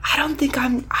don't think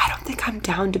I'm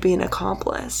down to be an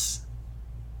accomplice.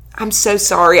 I'm so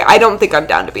sorry. I don't think I'm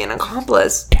down to be an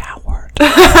accomplice. Coward.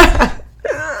 I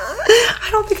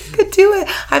don't think I could do it.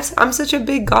 I'm such a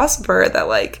big gossiper that,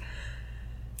 like...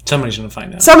 Somebody's going to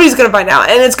find out. Somebody's going to find out.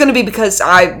 And it's going to be because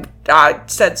I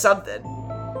said something.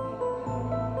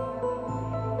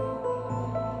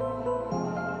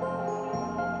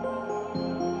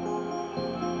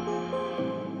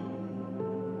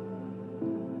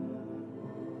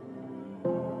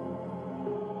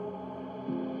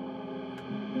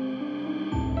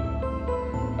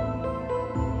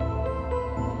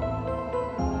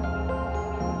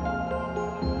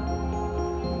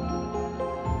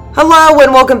 Hello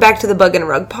and welcome back to the Bug and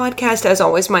Rug podcast. As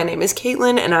always, my name is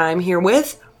Caitlin and I'm here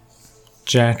with...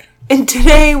 Jack. And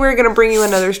today we're going to bring you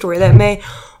another story that may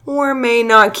or may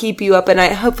not keep you up at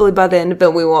night. Hopefully by the end of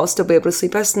it we will all still be able to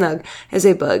sleep as snug as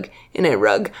a bug in a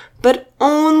rug. But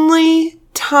only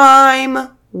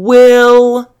time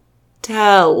will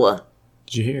tell.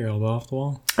 Did you hear all off the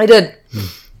wall? I did.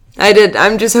 I did.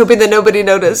 I'm just hoping that nobody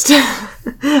noticed.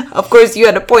 Of course you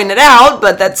had to point it out,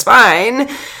 but that's fine.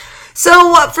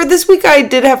 So, for this week, I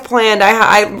did have planned,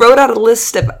 I wrote out a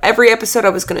list of every episode I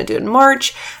was going to do in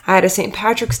March. I had a St.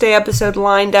 Patrick's Day episode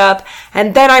lined up,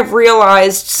 and then I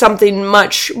realized something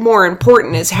much more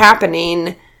important is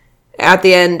happening at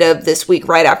the end of this week,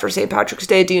 right after St. Patrick's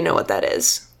Day. Do you know what that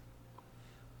is?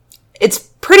 It's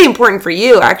pretty important for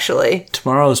you, actually.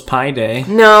 Tomorrow's Pie Day.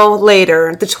 No,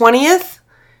 later. The 20th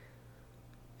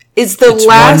is the it's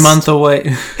last... 1 month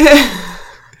away.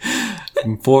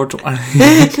 420.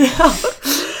 No.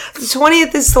 The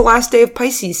 20th is the last day of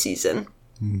Pisces season.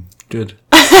 Good.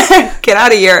 Get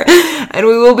out of here. And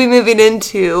we will be moving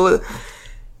into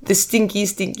the stinky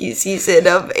season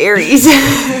of Aries.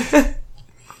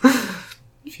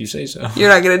 If you say so. You're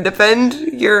not going to defend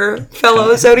your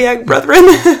fellow zodiac brethren?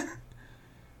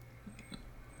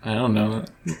 I don't know.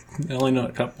 I only know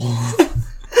a couple.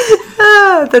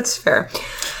 That's fair.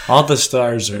 All the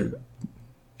stars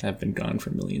have been gone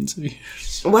for millions of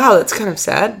years. Wow, that's kind of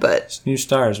sad, but... It's new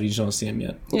stars, we just don't see them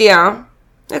yet. Yeah.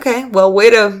 Okay, well,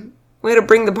 way to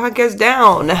bring the podcast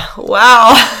down.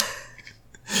 Wow.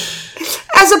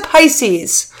 As a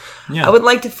Pisces, yeah. I would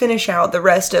like to finish out the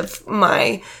rest of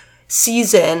my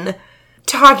season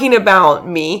talking about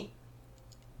me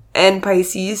and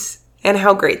Pisces and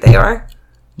how great they are,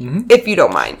 if you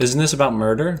don't mind. Isn't this about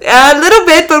murder? A little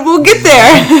bit, but we'll get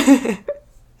there.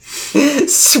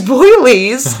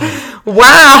 Spoilies.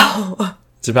 Wow.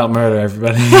 It's about murder,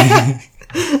 everybody.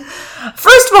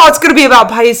 First of all, it's going to be about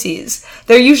Pisces.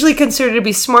 They're usually considered to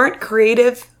be smart,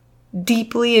 creative,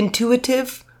 deeply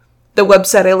intuitive. The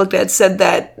website I looked at said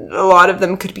that a lot of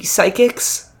them could be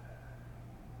psychics.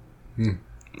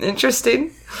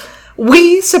 Interesting.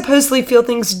 We supposedly feel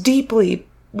things deeply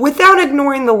without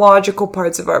ignoring the logical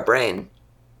parts of our brain.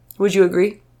 Would you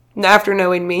agree? After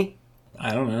knowing me?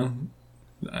 I don't know.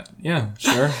 Yeah,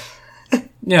 sure.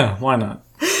 Yeah, why not?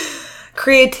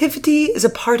 Creativity is a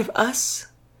part of us,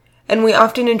 and we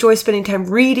often enjoy spending time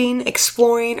reading,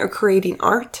 exploring, or creating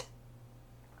art.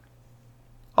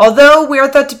 Although we are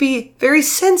thought to be very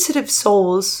sensitive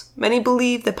souls, many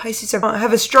believe that Pisces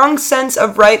have a strong sense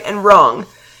of right and wrong.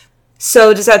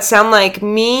 So does that sound like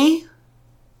me?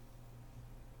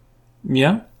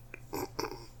 Yeah.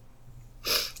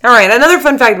 Alright, another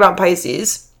fun fact about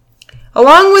Pisces.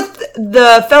 Along with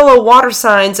the fellow water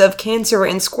signs of Cancer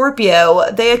and Scorpio,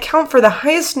 they account for the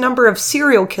highest number of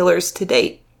serial killers to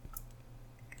date.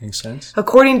 Makes sense.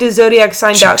 According to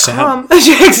ZodiacSign.com.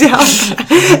 Checks out.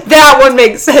 That one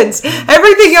makes sense.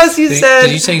 Everything else you said...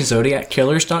 Did you say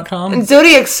ZodiacKillers.com?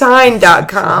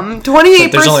 ZodiacSign.com.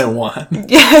 28%... There's only one.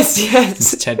 Yes.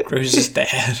 It's Ted Cruz's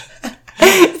dad.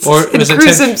 Or was it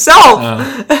Cruz himself.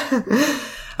 Oh.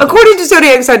 According to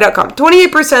ZodiacSign.com,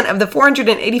 28% of the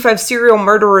 485 serial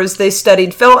murderers they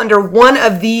studied fell under one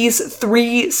of these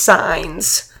three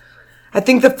signs. I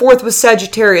think the fourth was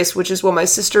Sagittarius, which is what my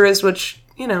sister is, which,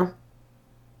 you know.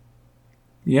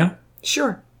 Yeah?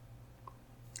 Sure.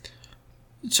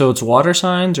 So it's water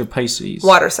signs or Pisces?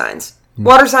 Water signs.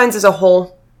 Water signs as a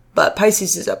whole, but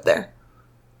Pisces is up there.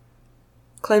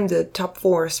 Claimed the top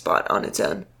 4 spot on its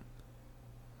own.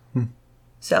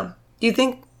 So, do you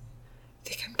think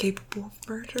I'm capable of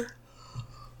murder?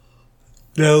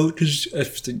 No, because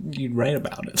you write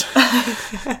about it.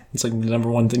 It's like the number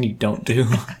one thing you don't do.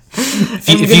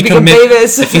 If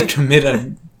you commit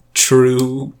a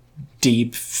true,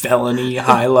 deep, felony,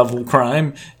 high-level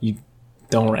crime, you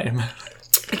don't write about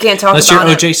it. I can't talk Unless about it.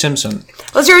 Unless you're O.J. Simpson.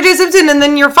 Unless you're O.J. Simpson, and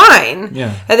then you're fine.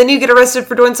 Yeah. And then you get arrested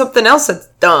for doing something else that's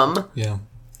dumb. Yeah.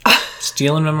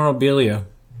 Stealing memorabilia.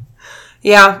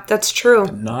 Yeah, that's true.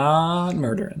 Not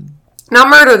murdering. Not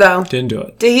murder, though. Didn't do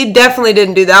it. He definitely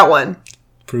didn't do that one.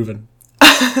 Proven.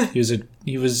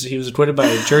 He was acquitted by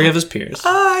a jury of his peers.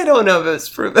 I don't know if it was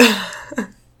proven.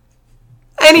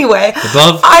 Anyway,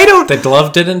 the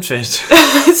glove didn't fit.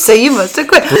 So you must have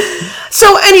quit.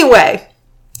 So anyway,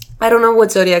 I don't know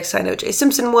what zodiac sign O.J.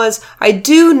 Simpson was. I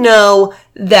do know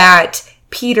that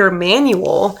Peter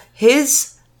Manuel,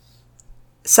 his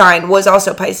sign was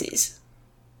also Pisces.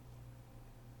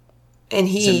 And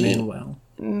Is it Manuel?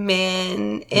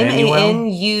 M-A-N-U-A-L.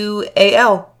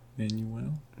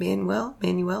 Manuel?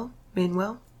 Manuel.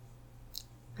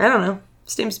 I don't know.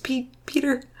 His name's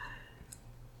Peter.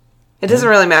 It doesn't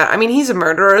really matter. I mean, he's a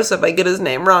murderer, so if I get his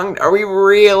name wrong, are we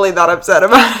really that upset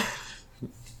about it?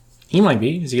 He might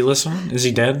be. Is he listening? Is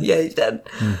he dead? Yeah, he's dead.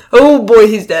 Oh boy,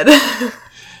 he's dead.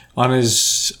 On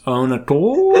his own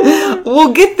accord?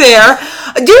 We'll get there.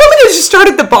 Do you want me to just start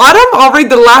at the bottom? I'll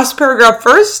read the last paragraph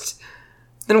first.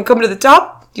 Then we'll come to the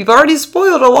top. You've already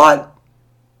spoiled a lot.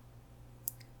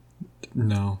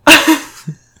 No.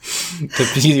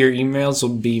 Your emails will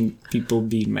be people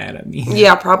be mad at me.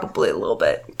 Yeah, probably a little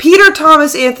bit. Peter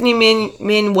Thomas Anthony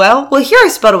Manuel, well, here I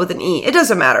spelled it with an E. It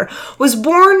doesn't matter. Was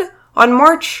born on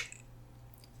March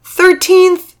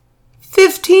 13th,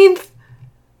 15th,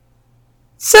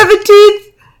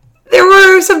 17th. There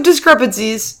were some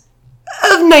discrepancies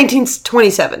of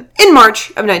 1927. In March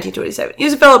of 1927. He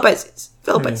was a fellow Pisces.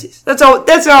 Pisces. That's all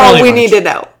we need to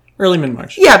know. Early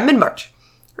mid-March. Yeah, mid-March.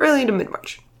 Early to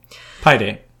mid-March. Pi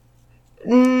Day.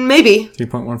 Maybe.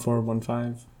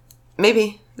 3.1415.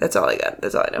 Maybe. That's all I got.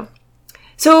 That's all I know.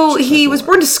 So he was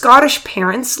born to Scottish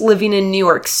parents living in New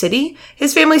York City.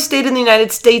 His family stayed in the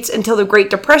United States until the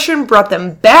Great Depression brought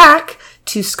them back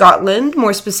to Scotland,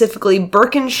 more specifically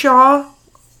Birkenshaw,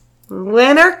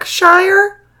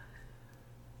 Lanarkshire,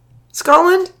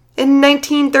 Scotland, in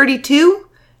 1932.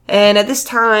 And at this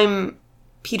time,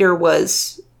 Peter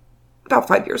was about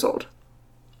 5 years old.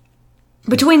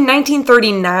 Between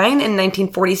 1939 and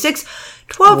 1946,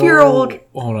 12-year-old...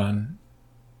 Hold on.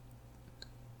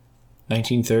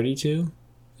 1932?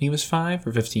 He was 5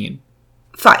 or 15?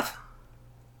 5. I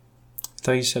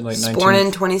thought you said like 19... Born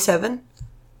in 27.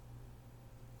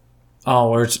 Oh,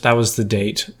 or that was the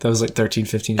date. That was like 13,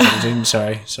 15, 17.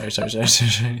 Sorry.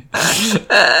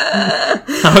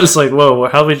 I was like, whoa,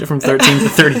 how did we get from 13 to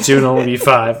 32 and only be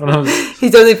 5?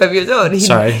 He's only 5 years old.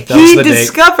 Sorry, that was the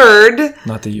discovered... date.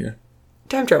 Not the year.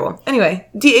 Time travel. Anyway,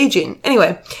 de-aging.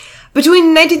 Anyway,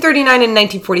 between 1939 and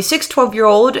 1946,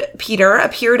 12-year-old Peter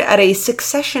appeared at a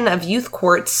succession of youth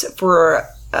courts for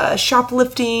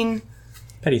shoplifting,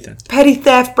 petty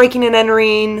theft, breaking and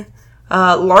entering,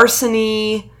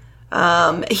 larceny.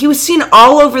 He was seen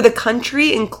all over the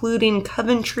country, including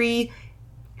Coventry,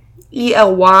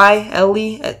 Eli,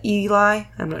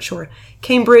 I'm not sure,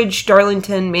 Cambridge,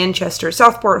 Darlington, Manchester,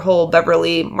 Southport, Hull,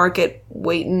 Beverley, Market,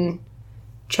 Weighton,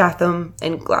 Chatham,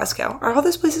 and Glasgow. Are all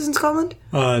those places in Scotland?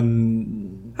 I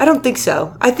don't think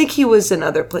so. I think he was in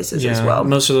other places as well.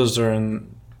 Most of those are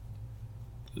in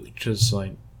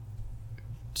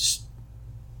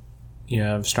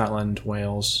Scotland,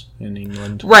 Wales, and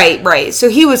England. Right. So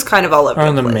he was kind of all over the place.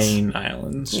 On the main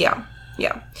islands. Yeah.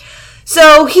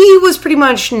 So he was pretty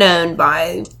much known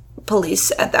by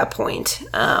police at that point,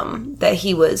 that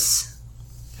he was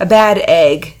a bad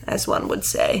egg, as one would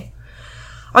say.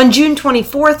 On June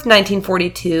 24th,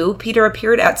 1942, Peter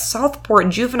appeared at Southport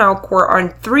Juvenile Court on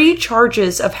 3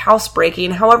 charges of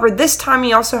housebreaking. However, this time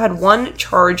he also had 1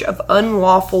 charge of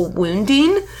unlawful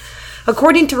wounding.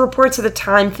 According to reports at the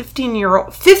time,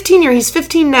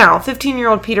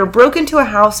 15-year-old Peter broke into a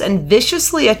house and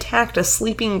viciously attacked a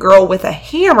sleeping girl with a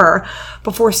hammer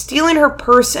before stealing her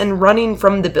purse and running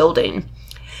from the building.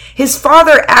 His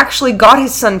father actually got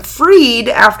his son freed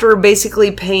after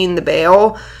basically paying the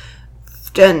bail.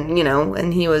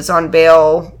 And he was on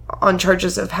bail on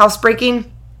charges of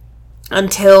housebreaking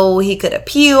until he could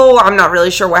appeal. I'm not really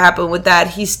sure what happened with that.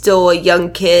 He's still a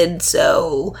young kid,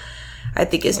 so I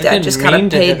think his dad just kind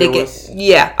of paid to get...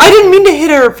 Yeah. I didn't mean to hit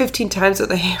her 15 times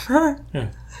with a hammer. Yeah.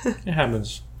 It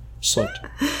happens. Slipped.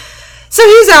 So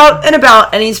he's out and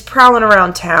about, and he's prowling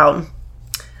around town.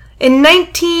 In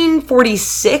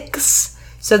 1946,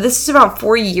 so this is about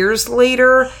 4 years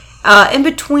later... in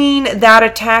between that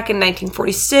attack in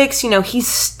 1946, he's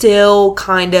still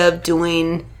kind of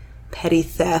doing petty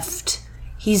theft.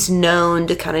 He's known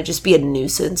to kind of just be a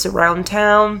nuisance around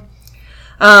town.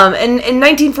 And in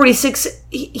 1946,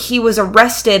 he was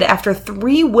arrested after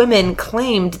 3 women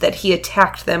claimed that he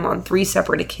attacked them on 3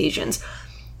 separate occasions.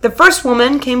 The first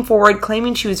woman came forward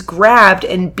claiming she was grabbed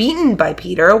and beaten by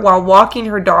Peter while walking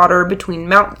her daughter between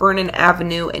Mount Vernon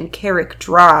Avenue and Carrick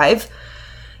Drive.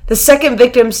 The second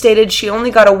victim stated she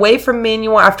only got away from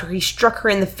Manuel after he struck her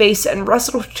in the face and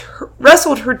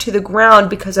wrestled her to the ground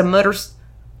because a motorist?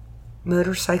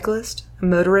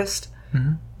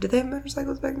 Mm-hmm. Did they have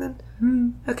motorcycles back then?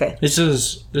 Mm-hmm. Okay. This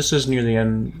is near the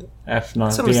end, if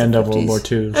not the end of World War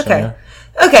II. So okay. Yeah.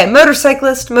 Okay,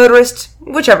 motorist,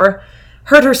 whichever,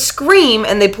 heard her scream,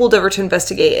 and they pulled over to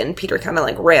investigate, and Peter kind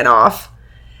of, ran off.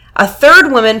 A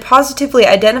third woman positively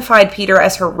identified Peter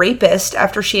as her rapist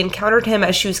after she encountered him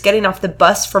as she was getting off the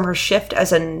bus from her shift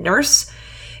as a nurse.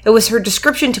 It was her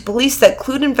description to police that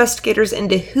clued investigators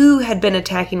into who had been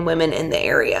attacking women in the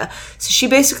area. So she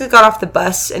basically got off the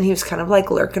bus, and he was kind of,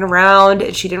 lurking around,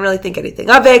 and she didn't really think anything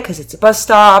of it because it's a bus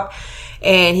stop,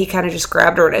 and he kind of just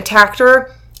grabbed her and attacked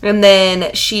her. And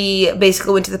then she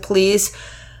basically went to the police,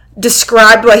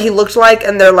 described what he looked like,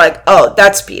 and they're like, oh,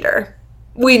 that's Peter.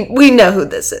 We know who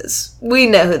this is.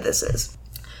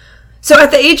 So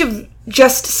at the age of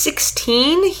just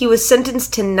 16, he was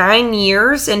sentenced to 9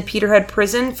 years in Peterhead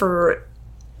Prison for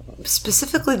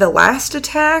specifically the last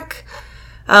attack.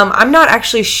 I'm not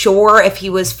actually sure if he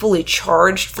was fully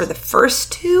charged for the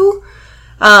first two,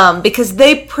 because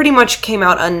they pretty much came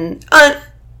out I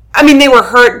mean, they were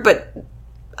hurt, but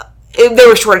they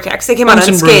were short attacks. They came out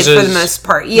unscathed for the most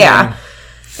part. Yeah.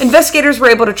 Investigators were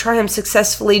able to try him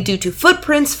successfully due to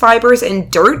footprints, fibers, and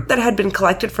dirt that had been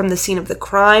collected from the scene of the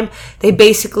crime. They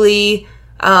basically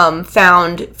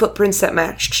found footprints that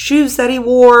matched shoes that he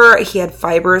wore. He had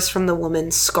fibers from the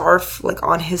woman's scarf,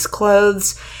 on his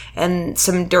clothes, and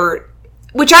some dirt,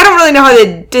 which I don't really know how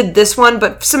they did this one,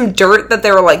 but some dirt that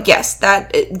they were like, yes,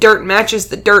 that dirt matches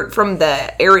the dirt from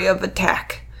the area of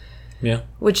attack. Yeah.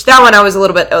 Which that one I was a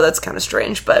little bit, oh, that's kind of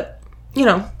strange, but,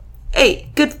 hey,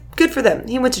 good for them.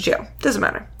 He went to jail. Doesn't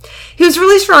matter. He was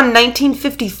released around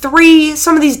 1953.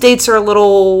 Some of these dates are a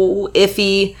little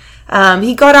iffy.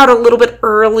 He got out a little bit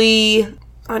early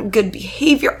on good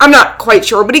behavior. I'm not quite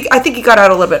sure, but I think he got out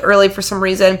a little bit early for some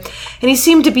reason. And he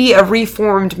seemed to be a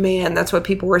reformed man. That's what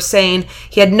people were saying.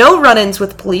 He had no run-ins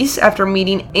with police after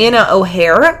meeting Anna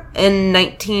O'Hare in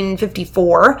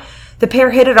 1954. The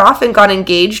pair hit it off and got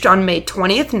engaged on May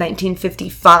 20th,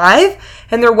 1955,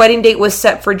 and their wedding date was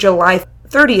set for July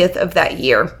 30th of that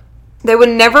year. They would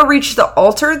never reach the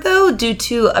altar, though, due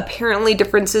to apparently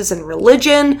differences in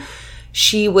religion.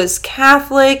 She was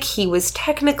Catholic, he was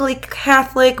technically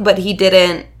Catholic, but he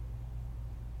didn't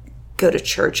go to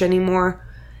church anymore.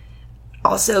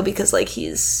 Also because,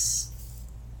 he's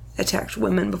attacked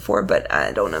women before, but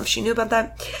I don't know if she knew about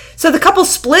that. So the couple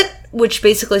split, which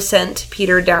basically sent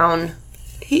Peter down.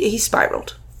 He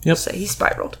spiraled. Yep. So he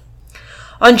spiraled.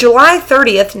 On July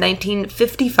 30th,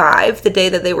 1955, the day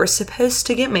that they were supposed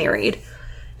to get married,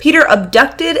 Peter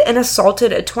abducted and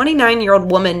assaulted a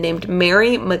 29-year-old woman named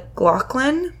Mary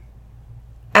McLaughlin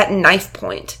at knife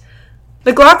point.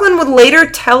 McLaughlin would later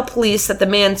tell police that the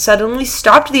man suddenly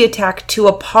stopped the attack to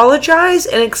apologize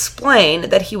and explain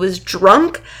that he was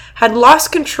drunk, had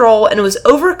lost control, and was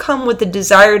overcome with the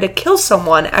desire to kill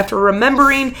someone after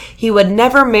remembering he would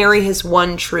never marry his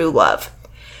one true love.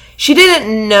 She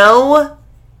didn't know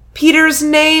Peter's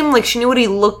name, she knew what he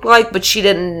looked like, but she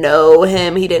didn't know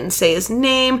him. He didn't say his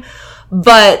name.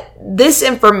 But this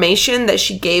information that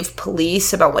she gave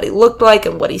police about what he looked like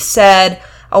and what he said,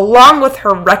 along with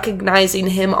her recognizing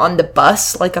him on the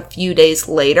bus a few days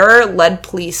later, led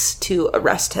police to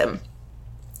arrest him.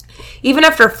 Even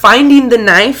after finding the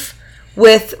knife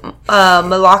with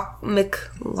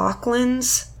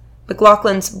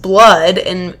McLaughlin's blood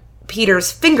and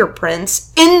Peter's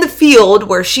fingerprints in the field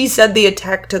where she said the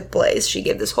attack took place. She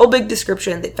gave this whole big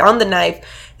description. They found the knife.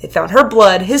 They found her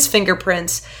blood, his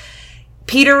fingerprints.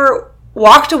 Peter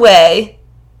walked away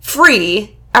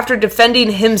free after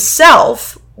defending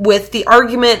himself with the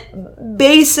argument,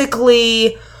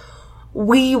 basically,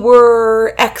 we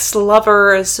were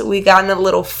ex-lovers. We got in a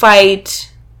little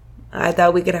fight. I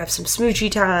thought we could have some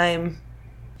smoochy time.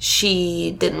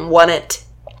 She didn't want it.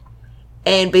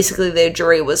 And basically the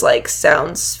jury was like,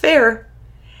 sounds fair.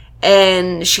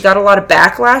 And she got a lot of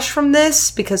backlash from this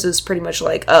because it was pretty much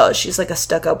like, oh, she's a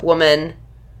stuck-up woman.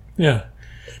 Yeah.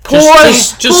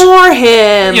 Poor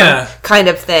him. Yeah. Kind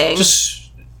of thing.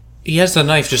 He has the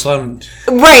knife, just let him...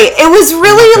 Right. It was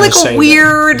really a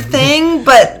weird thing,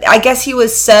 but I guess he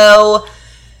was so...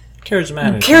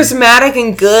 charismatic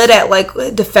and good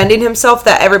at defending himself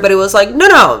that everybody was like,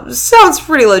 no, sounds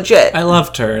pretty legit. I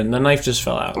loved her, and the knife just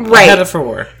fell out. Right. I had it for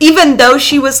war. Even though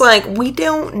she was like, we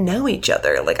don't know each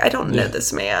other. I don't know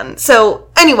this man. So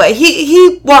anyway,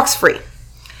 he walks free.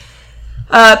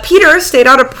 Peter stayed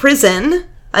out of prison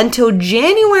until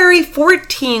January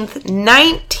 14th,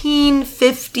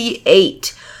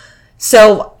 1958.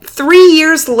 So 3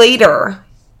 years later,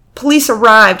 police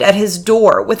arrived at his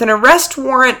door with an arrest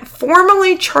warrant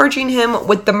formally charging him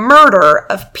with the murder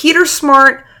of Peter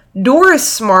Smart, Doris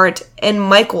Smart, and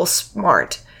Michael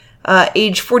Smart,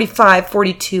 age 45,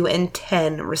 42, and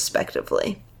 10,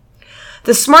 respectively.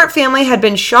 The Smart family had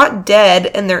been shot dead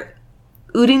in their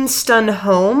Uddingston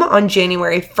home on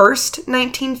January 1st,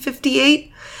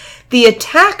 1958. The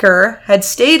attacker had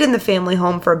stayed in the family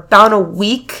home for about a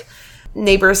week.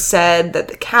 Neighbors said that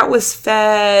the cat was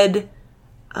fed,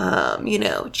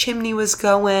 chimney was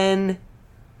going,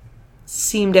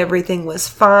 seemed everything was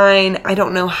fine. I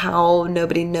don't know how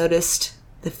nobody noticed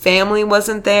the family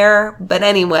wasn't there, but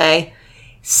anyway,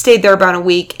 stayed there about a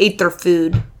week, ate their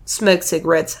food, smoked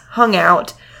cigarettes, hung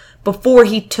out, before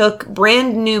he took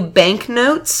brand new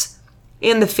banknotes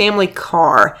in the family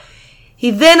car.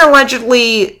 He then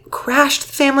allegedly crashed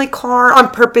the family car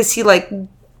on purpose. He,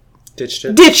 ditched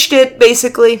it,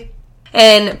 basically.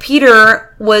 And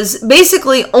Peter was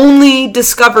basically only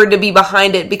discovered to be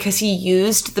behind it because he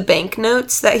used the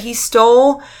banknotes that he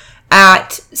stole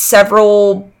at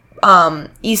several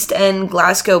East End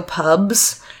Glasgow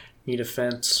pubs. Need a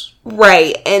fence.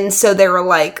 Right. And so they were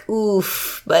like,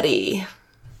 oof, buddy,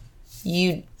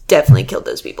 you definitely killed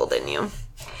those people, didn't you?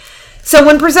 So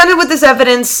when presented with this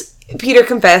evidence, Peter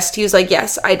confessed. He was like,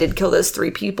 yes, I did kill those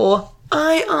 3 people.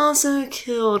 I also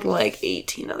killed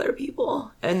 18 other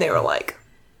people. And they were like,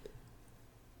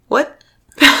 what?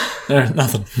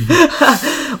 Nothing.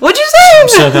 What'd you say?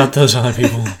 So about those other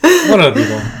people. What other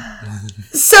people?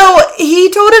 So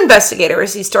he told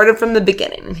investigators, he started from the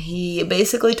beginning. He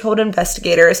basically told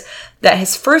investigators that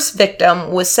his first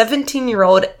victim was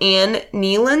 17-year-old Anne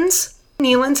Nealons.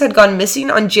 Nealons had gone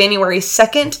missing on January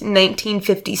 2nd,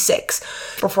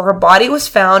 1956, before her body was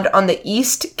found on the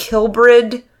East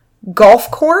Kilbride golf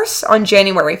course on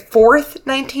January 4th,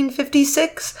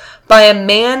 1956, by a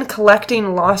man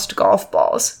collecting lost golf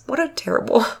balls. What a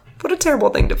terrible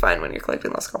thing to find when you're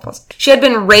collecting lost golf balls. She had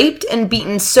been raped and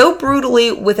beaten so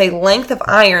brutally with a length of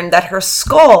iron that her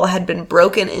skull had been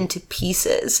broken into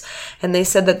pieces. And they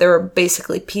said that there were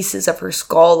basically pieces of her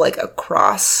skull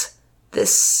across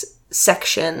this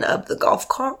section of the golf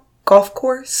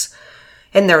course.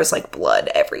 And there was blood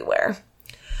everywhere.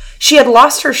 She had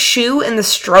lost her shoe in the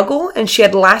struggle, and she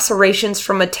had lacerations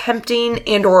from attempting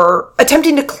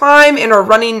to climb and or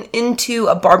running into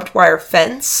a barbed wire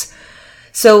fence.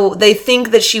 So they think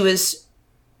that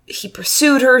he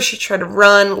pursued her, she tried to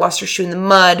run, lost her shoe in the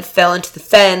mud, fell into the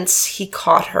fence, he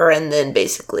caught her, and then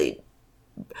basically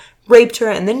raped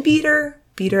her, and then beat her,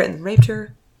 and then raped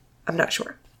her. I'm not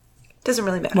sure. Doesn't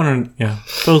really matter.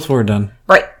 Both were done.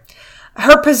 Right.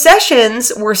 Her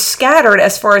possessions were scattered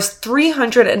as far as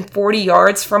 340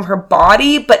 yards from her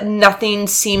body, but nothing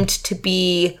seemed to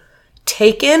be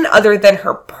taken other than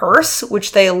her purse,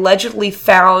 which they allegedly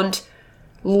found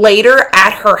later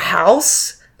at her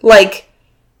house.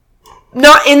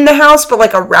 Not in the house,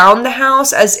 but around the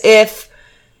house, as if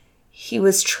he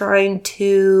was trying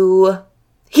to...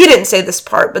 He didn't say this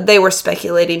part, but they were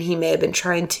speculating he may have been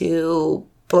trying to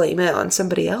blame it on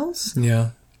somebody else.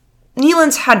 Yeah.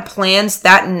 Nealons had plans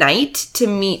that night to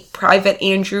meet Private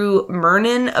Andrew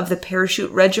Mernon of the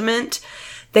Parachute Regiment.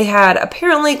 They had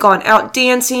apparently gone out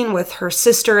dancing with her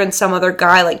sister and some other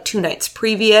guy 2 nights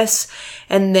previous.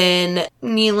 And then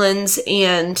Nealons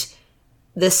and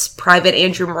this Private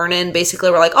Andrew Mernon basically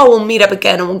were like, oh, we'll meet up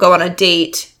again and we'll go on a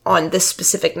date on this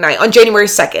specific night. On January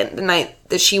 2nd, the night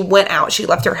that she went out, she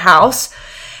left her house.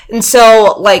 And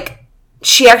so,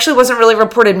 she actually wasn't really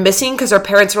reported missing because her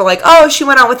parents were like, oh, she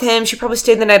went out with him. She probably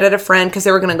stayed the night at a friend because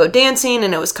they were going to go dancing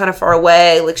and it was kind of far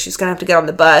away. She's going to have to get on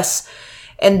the bus.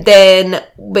 And then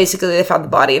basically they found the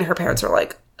body and her parents were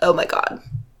like, oh my God.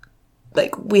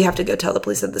 We have to go tell the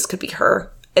police that this could be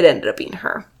her. It ended up being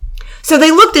her. So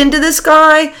they looked into this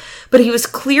guy, but he was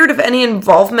cleared of any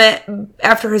involvement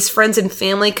after his friends and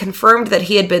family confirmed that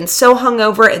he had been so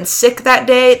hungover and sick that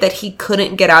day that he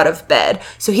couldn't get out of bed.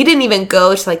 So he didn't even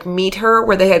go to meet her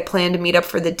where they had planned to meet up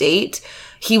for the date.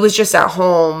 He was just at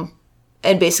home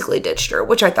and basically ditched her,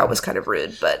 which I thought was kind of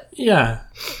rude, but... Yeah.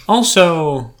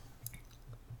 Also,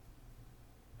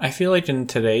 I feel in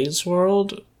today's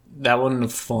world, that wouldn't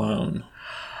have flown.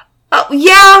 Oh,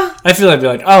 yeah. I feel I'd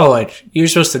be you're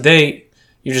supposed to date.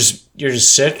 You're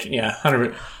just sick. Yeah,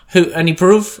 100%. Who? Any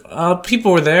proof?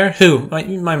 People were there. Who? My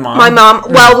mom. My mom.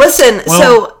 Well, listen.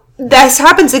 So this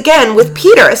happens again with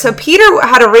Peter. So Peter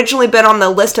had originally been on the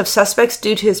list of suspects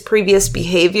due to his previous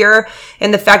behavior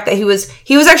and the fact that he was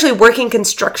actually working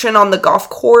construction on the golf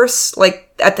course,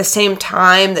 at the same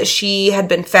time that she had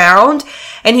been found.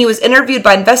 And he was interviewed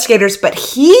by investigators, but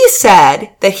he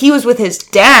said that he was with his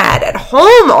dad at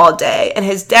home all day. And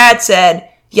his dad said,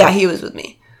 yeah, he was with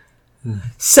me.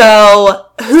 So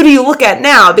who do you look at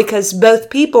now? Because both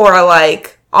people are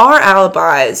like, our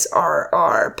alibis are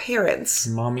our parents.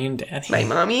 Mommy and daddy. My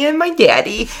mommy and my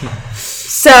daddy.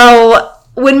 So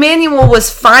when Manuel was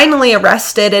finally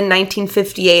arrested in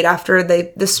 1958 after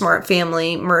the Smart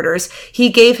family murders, he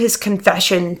gave his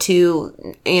confession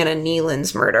to Anna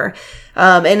Nealon's murder.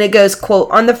 And it goes, quote,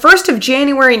 "On the 1st of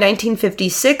January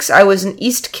 1956, I was in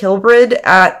East Kilbride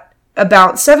at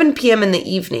about 7 p.m. in the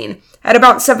evening. At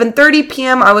about 7:30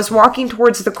 p.m., I was walking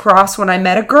towards the cross when I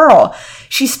met a girl.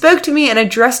 She spoke to me and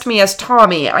addressed me as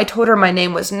Tommy. I told her my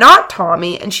name was not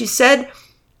Tommy, and she said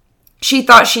she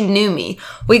thought she knew me.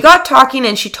 We got talking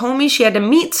and she told me she had to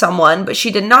meet someone, but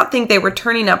she did not think they were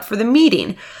turning up for the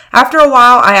meeting. After a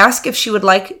while, I asked if she would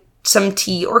like some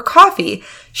tea or coffee.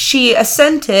 She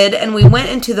assented and we went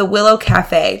into the Willow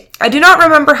Cafe. I do not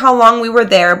remember how long we were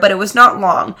there, but it was not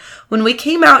long. When we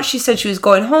came out, she said she was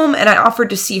going home and I offered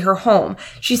to see her home.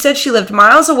 She said she lived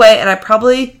miles away and I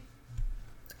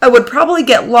would probably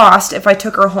get lost if I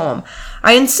took her home.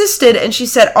 I insisted and she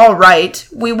said, all right.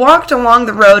 We walked along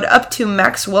the road up to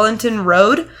Max Wellington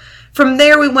Road. From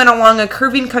there, we went along a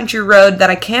curving country road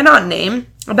that I cannot name.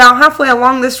 About halfway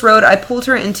along this road, I pulled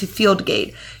her into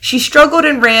Fieldgate. She struggled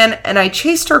and ran, and I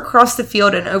chased her across the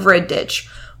field and over a ditch.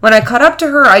 When I caught up to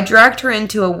her, I dragged her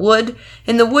into a wood.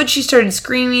 In the wood, she started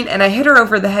screaming, and I hit her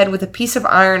over the head with a piece of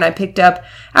iron I picked up.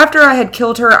 After I had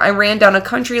killed her, I ran down a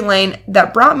country lane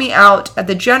that brought me out at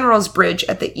the General's Bridge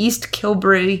at the East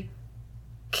Kilbride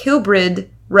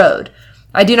Road.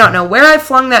 I do not know where I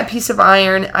flung that piece of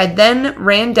iron. I then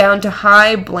ran down to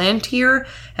High Blantyre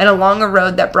and along a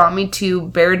road that brought me to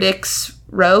Berdix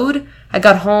Road. I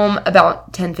got home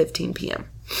about 10:15 p.m.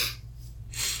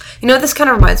 You know what this kind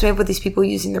of reminds me of with these people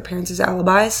using their parents as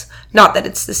alibis? Not that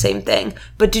it's the same thing,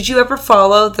 but did you ever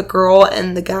follow the girl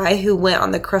and the guy who went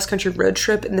on the cross-country road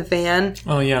trip in the van?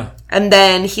 Oh, yeah. And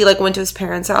then he, went to his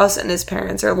parents' house, and his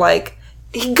parents are like,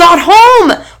 he got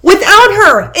home without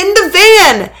her in the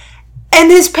van! And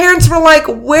his parents were like,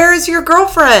 where's your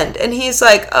girlfriend? And he's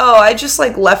like, oh, I just,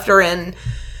 left her in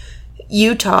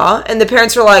Utah. And the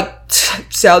parents were like,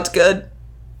 sounds good.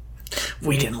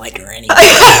 We didn't like her anyway.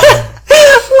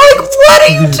 What are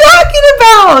you talking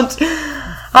about?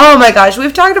 Oh my gosh,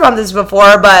 we've talked about this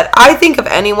before, but I think of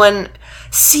anyone.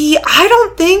 See, I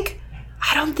don't think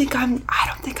I'm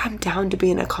down to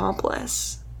be an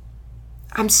accomplice.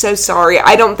 I'm so sorry.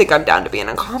 I don't think I'm down to be an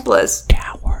accomplice.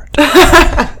 Coward.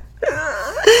 I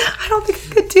don't think I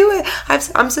could do it.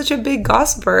 I'm such a big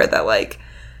gossiper that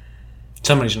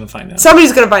somebody's gonna find out.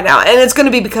 Somebody's gonna find out, and it's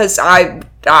gonna be because I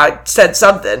said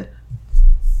something.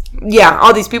 Yeah,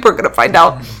 all these people are gonna find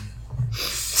out.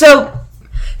 So,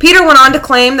 Peter went on to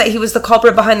claim that he was the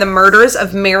culprit behind the murders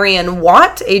of Marion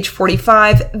Watt, age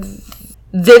 45,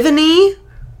 Vivanie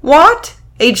Watt,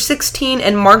 age 16,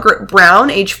 and Margaret Brown,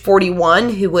 age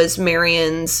 41, who was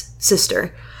Marion's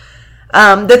sister.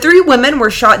 The three women were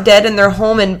shot dead in their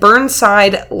home in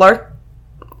Burnside,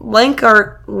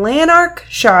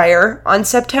 Lanarkshire on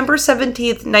September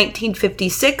 17th,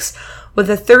 1956, with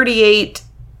a .38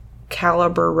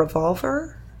 caliber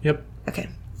revolver. Yep. Okay.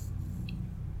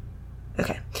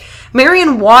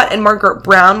 Marion Watt and Margaret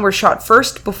Brown were shot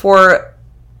first before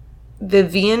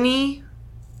Vivienne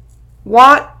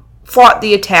Watt fought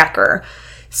the attacker.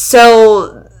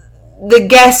 So the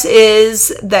guess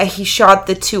is that he shot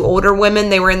the two older women.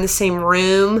 They were in the same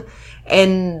room,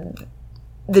 and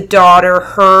the daughter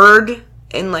heard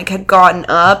and had gotten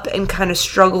up and kind of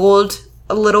struggled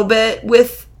a little bit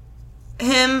with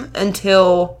him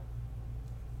until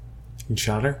he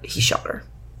shot her.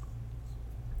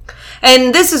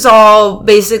 And this is all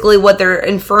basically what they're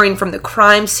inferring from the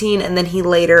crime scene, and then he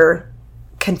later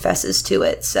confesses to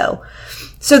it. So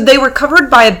they were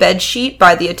covered by a bed sheet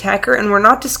by the attacker and were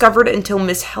not discovered until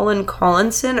Miss Helen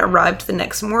Collinson arrived the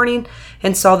next morning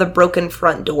and saw the broken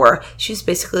front door. She's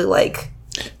basically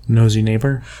nosy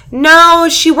neighbor? No,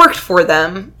 she worked for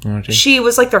them. Okay. She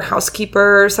was their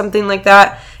housekeeper or something like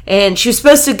that. And she was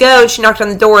supposed to go, and she knocked on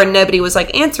the door, and nobody was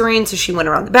answering, so she went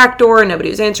around the back door, and nobody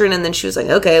was answering, and then she was like,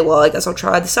 okay, well, I guess I'll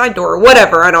try the side door, or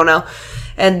whatever, I don't know.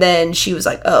 And then she was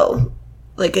like, oh,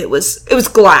 it was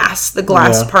glass. The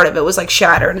glass part of it was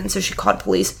shattered, and so she called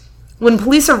police. When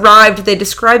police arrived, they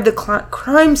described the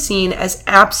crime scene as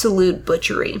absolute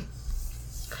butchery.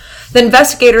 The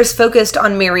investigators focused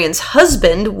on Marion's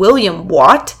husband, William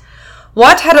Watt.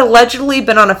 Watt had allegedly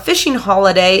been on a fishing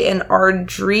holiday in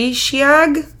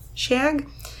Ardrishiag,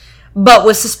 but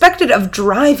was suspected of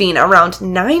driving around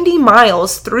 90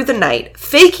 miles through the night,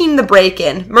 faking the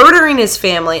break-in, murdering his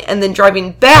family, and then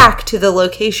driving back to the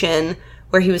location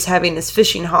where he was having his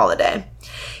fishing holiday.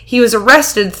 He was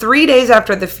arrested 3 days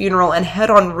after the funeral and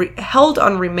held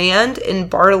on remand in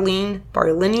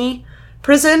Barlini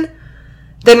prison,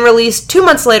 then released 2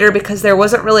 months later because there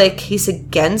wasn't really a case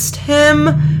against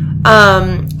him.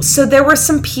 So there were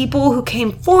some people who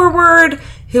came forward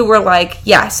who were like,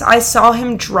 yes, I saw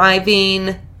him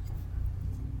driving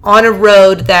on a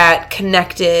road that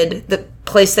connected the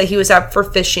place that he was at for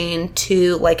fishing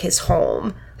to, like, his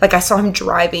home. Like, I saw him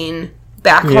driving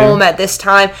back home at this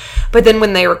time. But then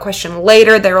when they were questioned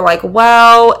later, they were like,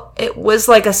 well, it was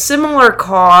like a similar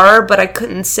car, but I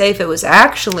couldn't say if it was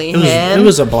actually him. It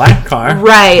was a black car.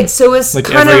 Right. So it was like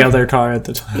kind every other car at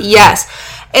the time. Yes.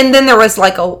 And then there was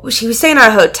like she was staying at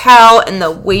a hotel, and the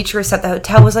waitress at the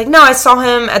hotel was like, no, I saw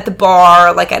him at the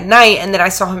bar, like, at night, and then I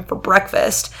saw him for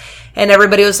breakfast. And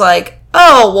everybody was like,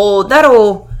 oh, well,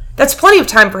 that's plenty of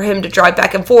time for him to drive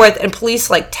back and forth. And police,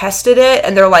 like, tested it,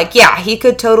 and they're like, yeah, he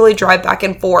could totally drive back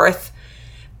and forth.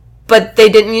 But they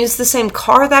didn't use the same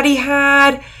car that he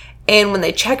had. And when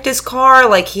they checked his car,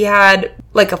 like, he had,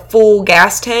 like, a full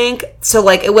gas tank. So,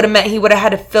 like, it would have meant he would have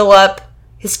had to fill up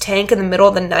his tank in the middle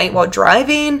of the night while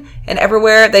driving. And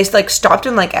everywhere, they, like, stopped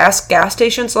and, like, asked gas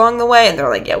stations along the way. And they're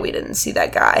like, yeah, we didn't see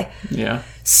that guy. Yeah.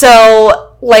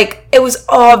 So, like, it was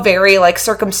all very, like,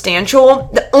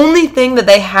 circumstantial. The only thing that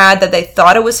they had that they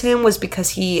thought it was him was because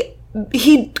he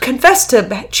confessed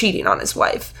to cheating on his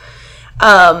wife.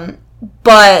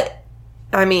 But,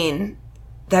 I mean,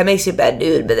 that makes you a bad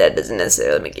dude, but that doesn't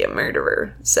necessarily make you a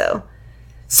murderer. So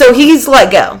he's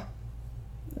let go.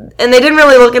 And they didn't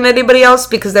really look at anybody else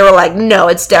because they were like, no,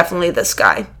 it's definitely this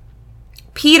guy.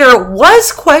 Peter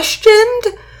was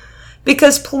questioned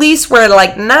because police were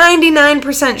like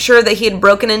 99% sure that he had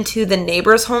broken into the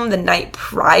neighbor's home the night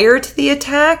prior to the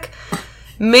attack.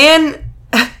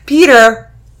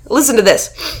 Peter, listen to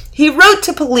this. He wrote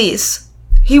to police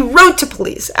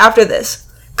after this,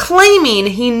 claiming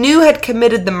he knew had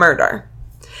committed the murder.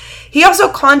 He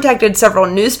also contacted several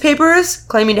newspapers,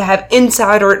 claiming to have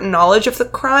insider knowledge of the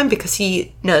crime because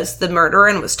he knows the murderer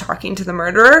and was talking to the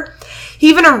murderer. He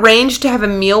even arranged to have a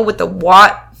meal with the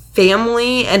Watt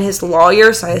family and his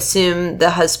lawyer, so I assume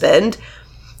the husband,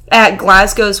 at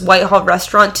Glasgow's Whitehall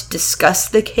restaurant to discuss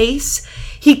the case.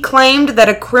 He claimed that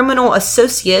a criminal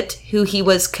associate, who he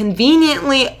was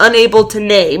conveniently unable to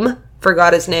name,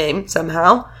 forgot his name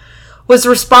somehow, was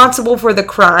responsible for the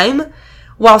crime,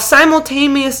 while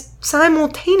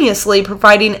simultaneously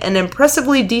providing an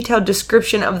impressively detailed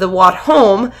description of the Watt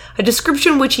home, a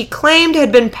description which he claimed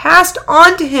had been passed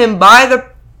on to him by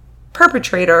the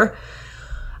perpetrator.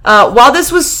 While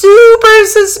this was super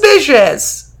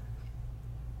suspicious,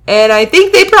 and I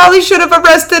think they probably should have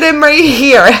arrested him right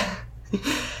here,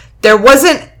 there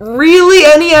wasn't really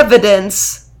any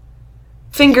evidence,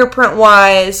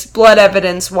 fingerprint-wise, blood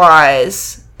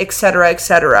evidence-wise,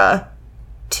 etc.,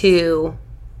 to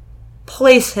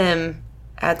place him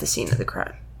at the scene of the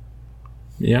crime.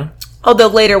 Yeah. Although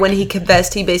later when he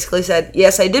confessed, he basically said,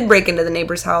 yes, I did break into the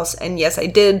neighbor's house, and yes, I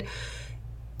did,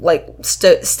 like,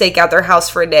 stake out their house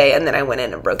for a day, and then I went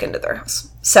in and broke into their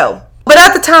house. So, but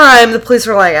at the time, the police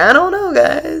were like, I don't know,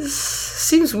 guys.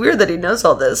 Seems weird that he knows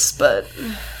all this, but...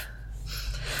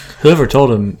 Whoever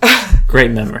told him,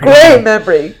 great memory. Great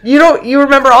memory. You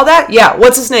remember all that? Yeah.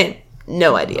 What's his name?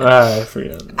 No idea. I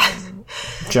forget.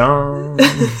 John.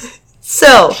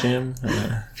 So, Jim.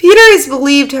 Peter is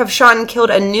believed to have shot and killed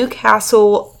a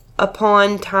Newcastle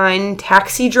upon Tyne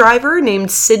taxi driver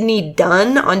named Sidney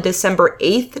Dunn on December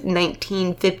 8th,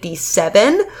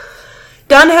 1957.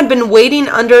 Dunn had been waiting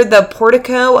under the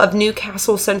portico of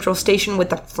Newcastle Central Station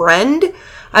with a friend.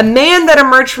 A man that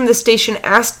emerged from the station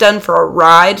asked Dunn for a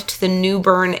ride to the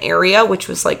Newburn area, which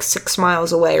was like 6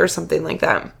 miles away or something like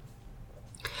that.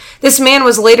 This man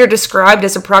was later described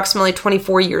as approximately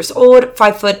 24 years old,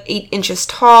 5 foot 8 inches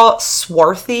tall,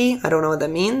 swarthy, I don't know what that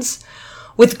means,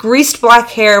 with greased black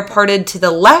hair parted to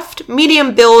the left,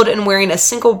 medium build, and wearing a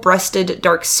single-breasted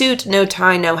dark suit, no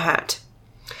tie, no hat.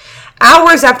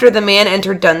 Hours after the man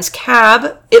entered Dunn's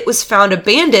cab, it was found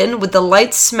abandoned with the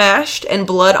lights smashed and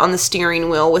blood on the steering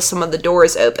wheel with some of the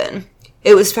doors open.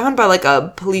 It was found by like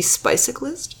a police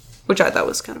bicyclist, which I thought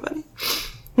was kind of funny.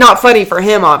 Not funny for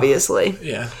him, obviously.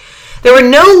 Yeah. There were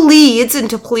no leads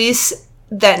into police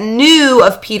that knew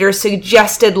of Peter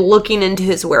suggested looking into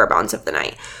his whereabouts of the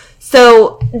night.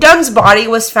 So, Dunn's body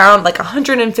was found like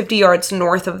 150 yards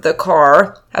north of the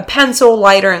car. A pencil,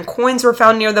 lighter, and coins were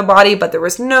found near the body, but there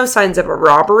was no signs of a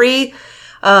robbery.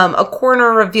 A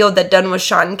coroner revealed that Dunn was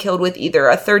shot and killed with either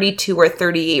a .32 or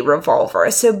 .38 revolver.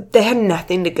 So, they had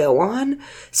nothing to go on.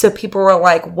 So, people were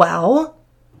like, well,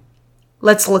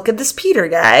 let's look at this Peter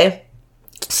guy.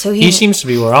 So he seems to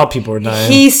be where all people are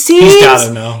dying. He's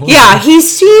gotta know. Yeah, he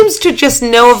seems to just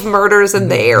know of murders in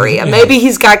the area. Maybe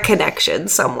he's got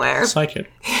connections somewhere.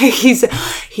 Psychic. He's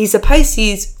a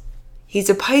Pisces. He's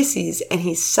a Pisces and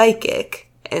he's psychic.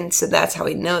 And so that's how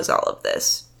he knows all of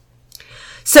this.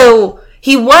 So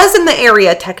he was in the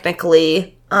area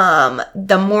technically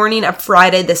the morning of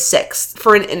Friday the 6th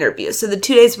for an interview. So the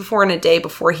 2 days before and a day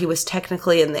before he was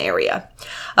technically in the area.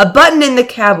 A button in the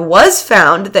cab was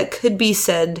found that could be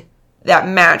said that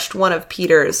matched one of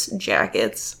Peter's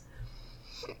jackets.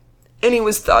 And he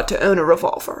was thought to own a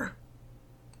revolver.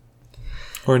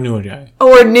 Or knew a guy.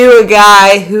 Or knew a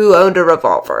guy who owned a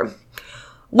revolver.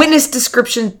 Witness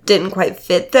description didn't quite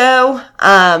fit though.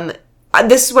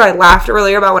 This is what I laughed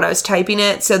earlier about when I was typing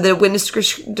it. So the witness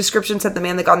description said the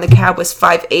man that got in the cab was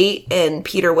 5'8" and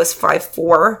Peter was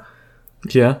 5'4".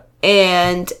 Yeah.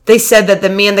 And they said that the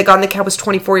man that got in the cab was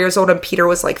 24 years old and Peter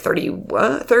was like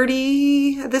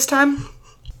 30 at this time.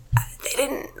 They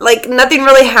didn't, nothing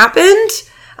really happened.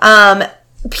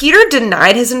 Peter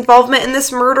denied his involvement in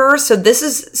this murder.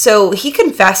 So he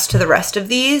confessed to the rest of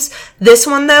these. This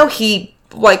one though, he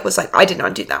was like, I did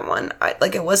not do that one.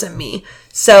 It wasn't me.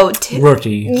 So,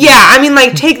 rookie. Yeah, I mean,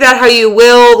 take that how you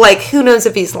will. Who knows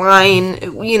if he's lying?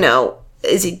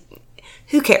 Is he?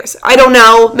 Who cares? I don't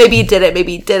know. Maybe he did it.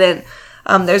 Maybe he didn't.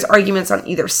 There's arguments on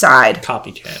either side.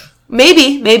 Copycat.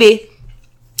 Maybe.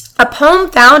 A poem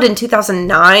found in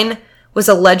 2009 was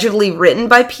allegedly written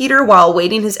by Peter while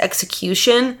awaiting his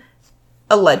execution.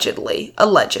 Allegedly.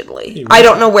 I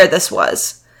don't know where this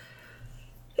was.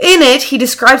 In it, he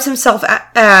describes himself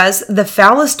as the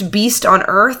foulest beast on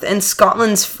earth and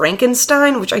Scotland's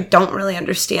Frankenstein, which I don't really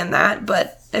understand that,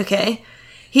 but okay.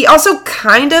 He also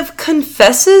kind of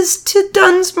confesses to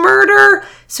Dunn's murder.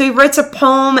 So he writes a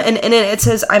poem, and in it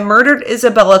says, I murdered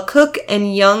Isabella Cook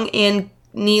and young Anne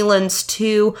Nealance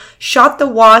too, shot the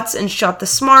Watts and shot the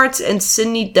Smarts, and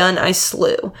Sidney Dunn I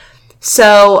slew.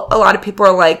 So a lot of people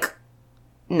are like,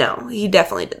 no, he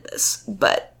definitely did this,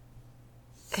 but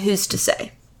who's to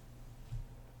say?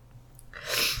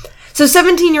 So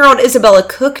 17-year-old Isabella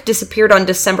Cook disappeared on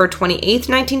December 28th,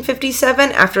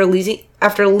 1957 after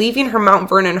leaving her Mount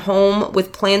Vernon home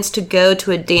with plans to go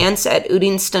to a dance at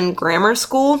Uddingston Grammar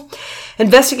School.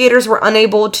 Investigators were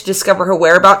unable to discover her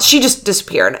whereabouts. She just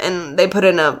disappeared, and they put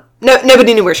in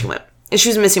nobody knew where she went. She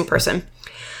was a missing person.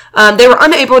 They were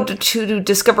unable to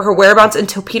discover her whereabouts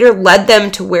until Peter led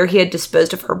them to where he had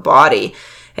disposed of her body.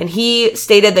 And he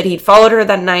stated that he'd followed her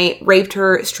that night, raped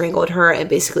her, strangled her, and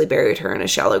basically buried her in a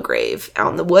shallow grave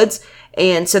out in the woods.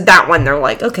 And so that one, they're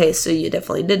like, okay, so you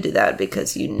definitely did do that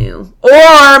because you knew.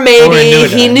 Or maybe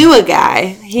he knew a guy.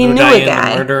 He knew a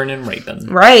guy. Murdering and raping.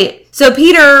 Right. So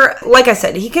Peter, like I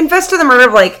said, he confessed to the murder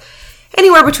of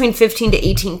anywhere between 15 to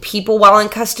 18 people while in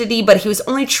custody, but he was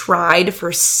only tried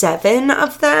for 7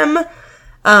 of them.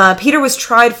 Peter was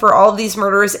tried for all of these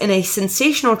murders in a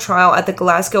sensational trial at the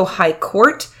Glasgow High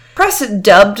Court. Press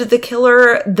dubbed the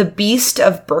killer the Beast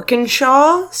of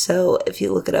Birkenshaw. So if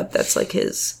you look it up, that's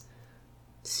his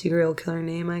serial killer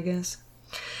name, I guess.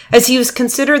 As he was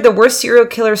considered the worst serial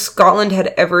killer Scotland had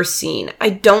ever seen.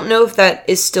 I don't know if that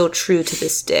is still true to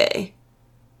this day.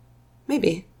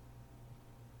 Maybe.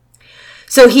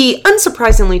 So he,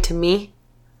 unsurprisingly to me,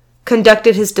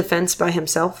 conducted his defense by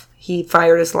himself. He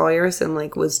fired his lawyers and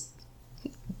was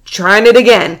trying it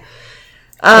again.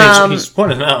 He's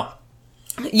won it now.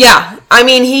 Yeah, I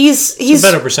mean he's a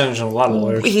better percentage than a lot of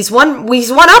lawyers. He's one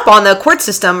up on the court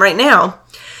system right now.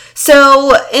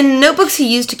 So in notebooks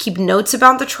he used to keep notes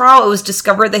about the trial, it was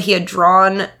discovered that he had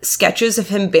drawn sketches of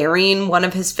him burying one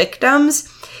of his victims.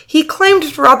 He claimed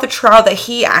throughout the trial that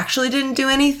he actually didn't do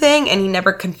anything and he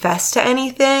never confessed to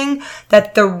anything,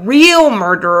 that the real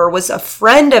murderer was a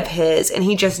friend of his and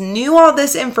he just knew all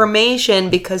this information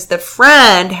because the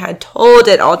friend had told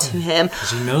it all to him.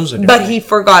 Because he knows it. But he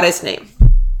forgot his name.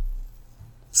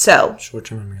 So.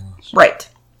 Short-term memory loss. Right.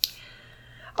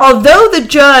 Although the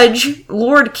judge,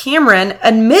 Lord Cameron,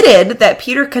 admitted that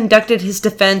Peter conducted his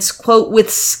defense, quote,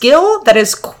 with skill that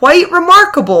is quite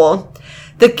remarkable,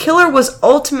 the killer was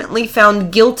ultimately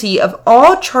found guilty of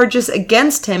all charges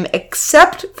against him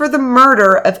except for the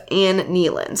murder of Anne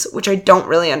Nealance, which I don't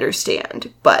really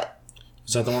understand, but...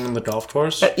 Is that the one on the golf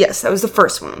course? Yes, that was the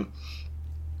first one.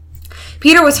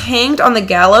 Peter was hanged on the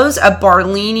gallows at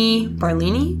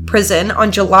Barlini prison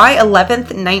on July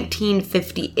 11th,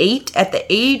 1958 at the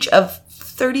age of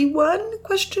 31, ?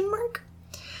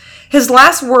 His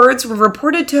last words were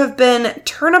reported to have been,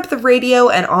 "Turn up the radio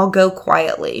and I'll go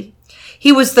quietly."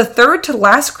 He was the third to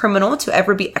last criminal to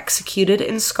ever be executed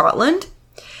in Scotland.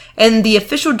 And the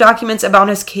official documents about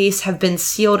his case have been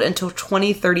sealed until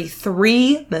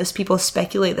 2033. Most people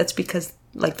speculate that's because,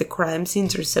 like, the crime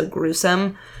scenes are so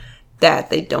gruesome that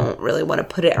they don't really want to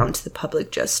put it out into the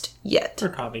public just yet. Or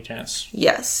copycats.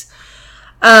 Yes.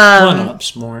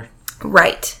 One-ups more.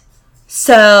 Right.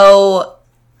 So,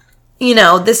 you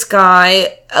know, this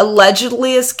guy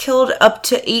allegedly has killed up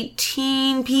to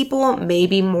 18 people,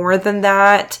 maybe more than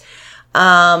that.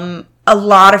 A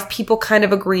lot of people kind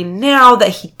of agree now that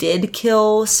he did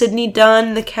kill Sidney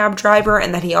Dunn, the cab driver,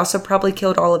 and that he also probably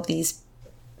killed all of these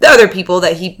other people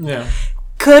that he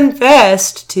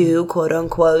confessed to, quote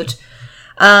unquote.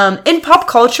 In pop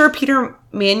culture, Peter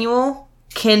Manuel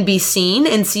can be seen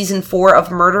in season 4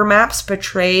 of Murder Maps,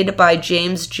 portrayed by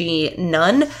James G.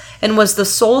 Nunn, and was the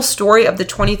sole story of the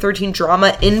 2013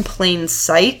 drama In Plain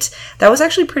Sight. That was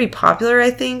actually pretty popular,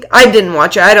 I think. I didn't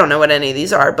watch it. I don't know what any of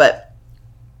these are, but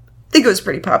I think it was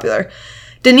pretty popular.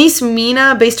 Denise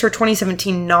Mina based her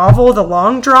 2017 novel, The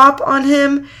Long Drop, on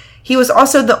him. He was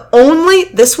also the only,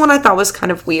 this one I thought was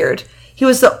kind of weird. He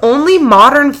was the only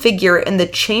modern figure in the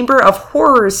Chamber of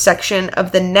Horrors section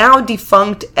of the now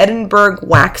defunct Edinburgh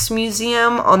Wax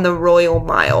Museum on the Royal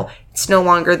Mile. It's no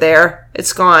longer there.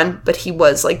 It's gone, but he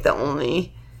was like the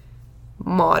only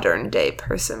modern day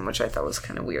person, which I thought was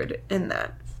kind of weird in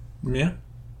that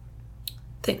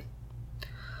thing.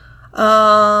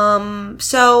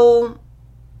 So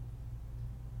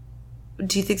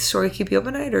do you think the story will keep you up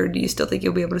at night, or do you still think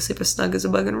you'll be able to sleep as snug as a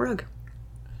bug in a rug?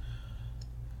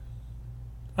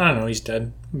 I don't know, he's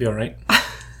dead. He'll be alright.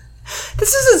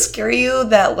 This doesn't scare you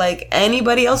that, like,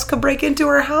 anybody else could break into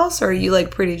her house, or are you,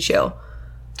 like, pretty chill?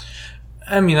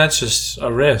 I mean, that's just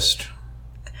a risk.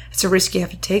 It's a risk you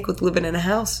have to take with living in a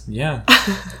house. Yeah.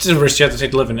 It's a risk you have to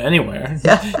take living anywhere.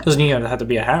 Yeah. It doesn't even have to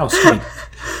be a house. I mean,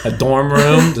 a dorm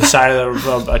room, the side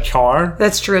of a car.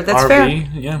 That's true. That's RV, fair.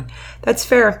 Yeah. That's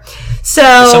fair. So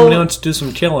if somebody wants to do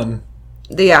some killing.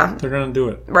 Yeah. They're going to do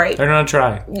it. Right. They're going to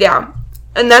try. Yeah.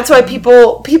 And that's why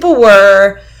people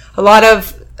were, a lot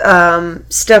of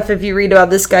stuff, if you read about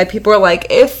this guy, people are like,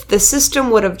 if the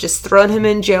system would have just thrown him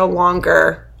in jail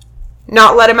longer,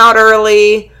 not let him out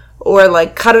early, or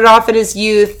like cut it off in his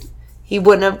youth, he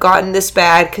wouldn't have gotten this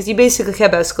bad, because he basically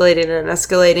kept escalating and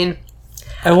escalating.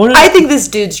 I think this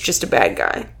dude's just a bad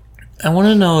guy. I want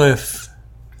to know if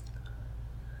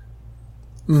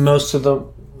most of the,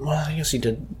 well, I guess he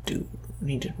did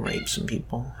rape some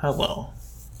people. How low?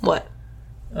 What?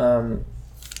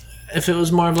 If it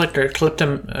was more of like a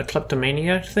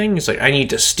kleptomaniac thing, it's like, I need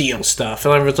to steal stuff.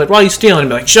 And everyone's like, well, he's stealing. And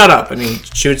be like, shut up. And he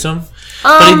shoots him.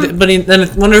 But then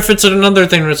I wonder if it's another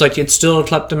thing where it's like, it's still a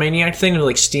kleptomaniac thing, or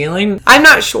like stealing. I'm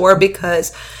not sure,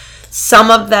 because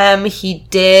some of them he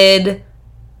did,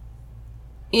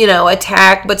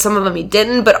 attack, but some of them he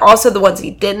didn't. But also the ones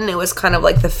he didn't, it was kind of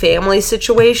like the family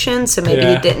situation. So maybe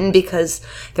he didn't because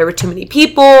there were too many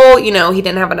people. He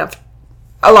didn't have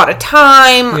a lot of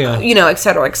time, et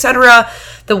cetera, et cetera.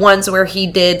 The ones where he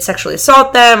did sexually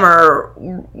assault them, or,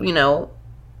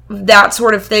 that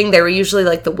sort of thing, they were usually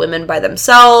like the women by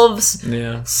themselves.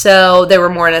 Yeah. So they were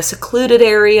more in a secluded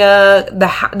area.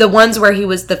 The ones where he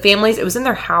was, the families, it was in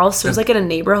their house. It was like in a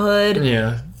neighborhood.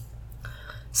 Yeah.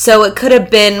 So it could have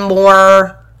been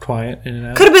more quiet in and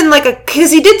out. Could have been like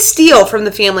because he did steal from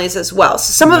the families as well.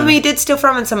 So some of them he did steal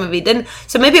from, and some of them he didn't.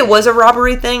 So maybe it was a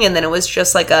robbery thing, and then it was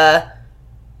just like a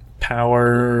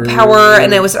power,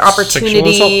 and it was an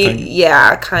opportunity.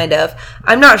 Yeah, kind of.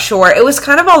 I'm not sure. It was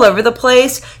kind of all over the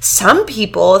place. Some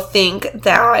people think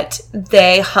that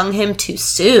they hung him too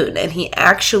soon, and he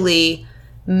actually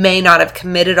may not have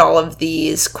committed all of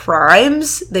these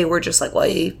crimes. They were just like, well,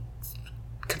 he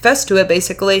confessed to it,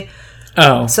 basically.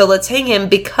 Oh. So let's hang him,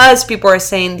 because people are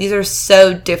saying these are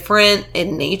so different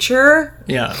in nature.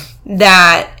 Yeah.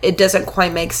 That it doesn't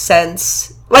quite make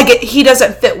sense. Like, he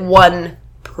doesn't fit one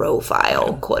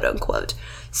profile, quote unquote.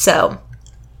 So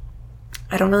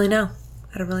I don't really know.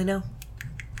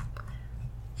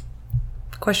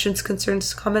 Questions,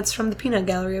 concerns, comments from the peanut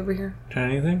gallery over here?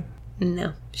 Anything?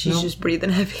 No. She's just breathing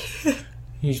heavy.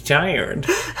 He's tired.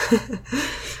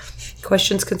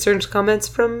 Questions, concerns, comments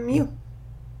from you?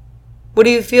 What do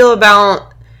you feel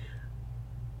about...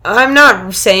 I'm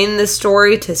not saying this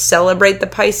story to celebrate the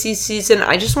Pisces season.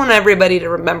 I just want everybody to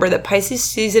remember that Pisces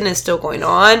season is still going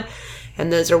on,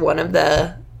 and those are one of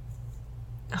the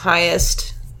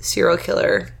highest serial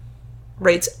killer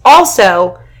rates.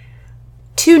 Also,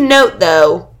 to note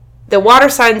though, the water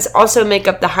signs also make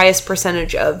up the highest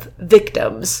percentage of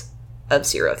victims of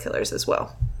serial killers as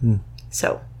well.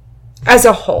 So, as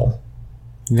a whole.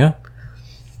 Yeah.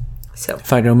 So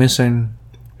if I go missing,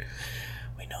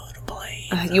 we know who to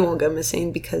blame. You won't go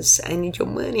missing because I need your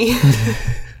money.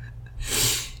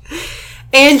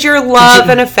 And your love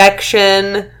and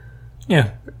affection.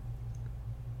 Yeah.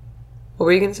 What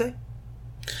were you going to say?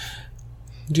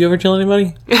 Do you ever kill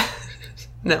anybody?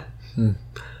 No.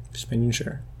 Just making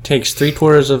sure. Takes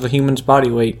 3/4 of a human's body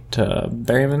weight to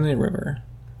bury him in the river.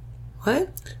 What?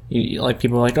 Like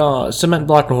people are like, oh, a cement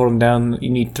block to hold him down. You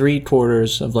need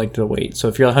 3/4 of like the weight. So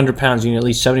if you're 100 pounds, you need at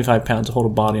least 75 pounds to hold a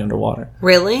body underwater.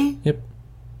 Really? Yep.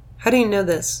 How do you know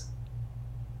this?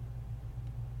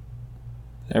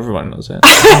 Everyone knows that.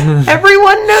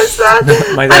 Everyone knows that?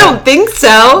 I don't think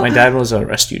so. My dad was a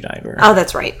rescue diver. Oh,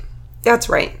 that's right. That's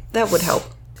right. That would help.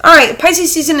 All right,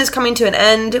 Pisces season is coming to an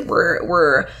end.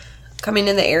 We're coming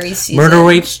in the Aries season. Murder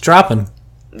rate's dropping.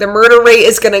 The murder rate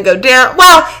is going to go down.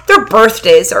 Well, their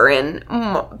birthdays are in,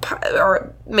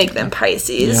 or make them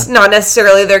Pisces. Yeah. Not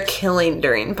necessarily they're killing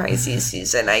during Pisces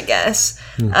season, I guess.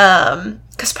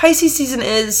 Because Pisces season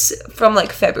is from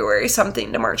like February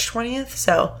something to March 20th,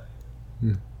 so...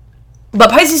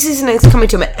 But Pisces season is coming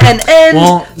to an end.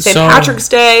 Well, St. Patrick's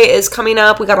Day is coming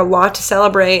up. We got a lot to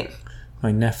celebrate.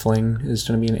 My Nephilim is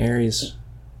going to be in Aries.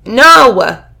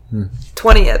 No!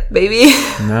 20th, baby.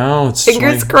 No, it's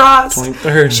Fingers crossed.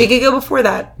 23rd. She could go before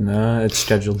that. No, it's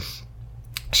scheduled.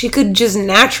 She could just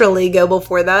naturally go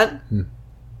before that.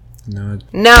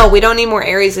 No, we don't need more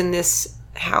Aries in this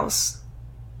house.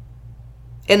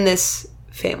 In this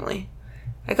family.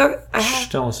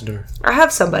 Don't listen to her. I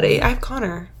have somebody. I have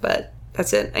Connor, but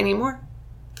that's it. I need more.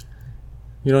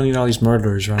 You don't need all these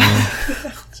murderers around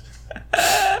here.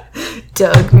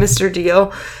 Doug, Mr.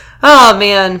 Deal. Oh,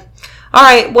 man. All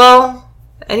right, well,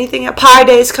 anything at Pi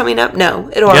Day's coming up? No,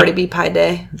 it'll already be Pi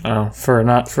Day. Oh,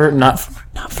 not for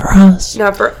us.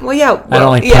 Not for, well, yeah. Well, I don't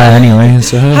like pie anyway,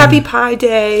 so. Happy Pi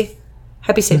Day.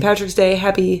 Happy St. Patrick's Day.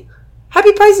 Happy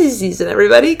Pisces season,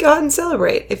 everybody. Go out and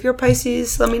celebrate. If you're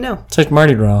Pisces, let me know. It's like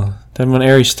Mardi Gras. Then when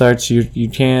Aries starts, you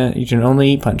can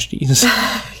only eat punch teas.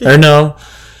 Or no,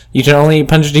 you can only eat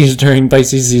punch teas during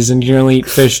Pisces season. You can only eat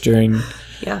fish during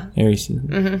Aries season.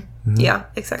 Mm-hmm. Yeah,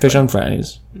 exactly. Fish on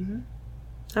Fridays. Mm-hmm.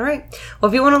 All right. Well,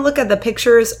 if you want to look at the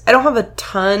pictures, I don't have a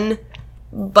ton,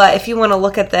 but if you want to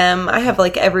look at them, I have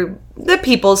like the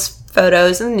people's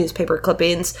photos and the newspaper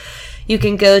clippings. You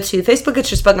can go to Facebook, it's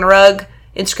just Bug and a Rug.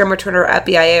 Instagram or Twitter at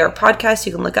BIA or podcast.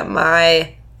 You can look at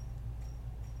my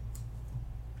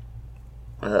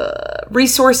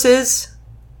resources,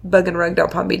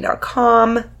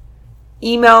 bugandrug.podbean.com.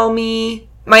 Email me.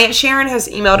 My Aunt Sharon has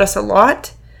emailed us a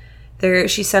lot.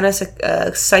 She sent us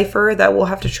a cipher that we'll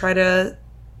have to try to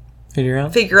figure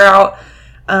out.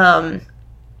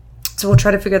 So we'll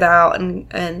try to figure that out and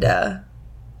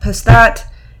post that.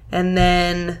 And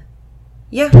then...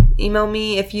 yeah, email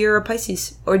me if you're a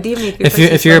Pisces, or DM me if you're a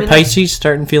Pisces. If you're a Pisces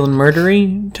starting feeling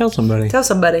murdery, tell somebody.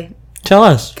 Tell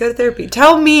us. Go to therapy.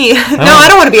 Tell me. I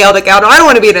don't want to be held accountable. I don't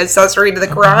want to be an accessory to the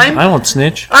crime. I won't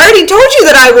snitch. I already told you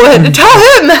that I would. Tell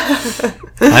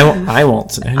him. I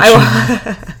won't snitch.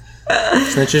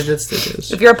 Snitches get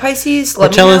stitches. If you're a Pisces,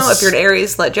 let me know. If you're an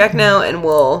Aries, let Jack know, and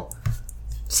we'll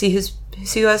see who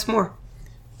has more.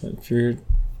 If you're...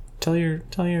 Tell your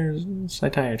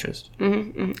psychiatrist.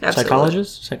 Absolutely.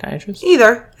 Psychiatrist?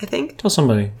 Either, I think. Tell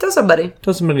somebody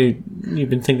you've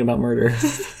been thinking about murder.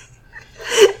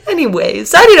 Anyways,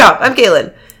 signing off. I'm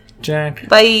Kaylin. Jack.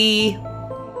 Bye.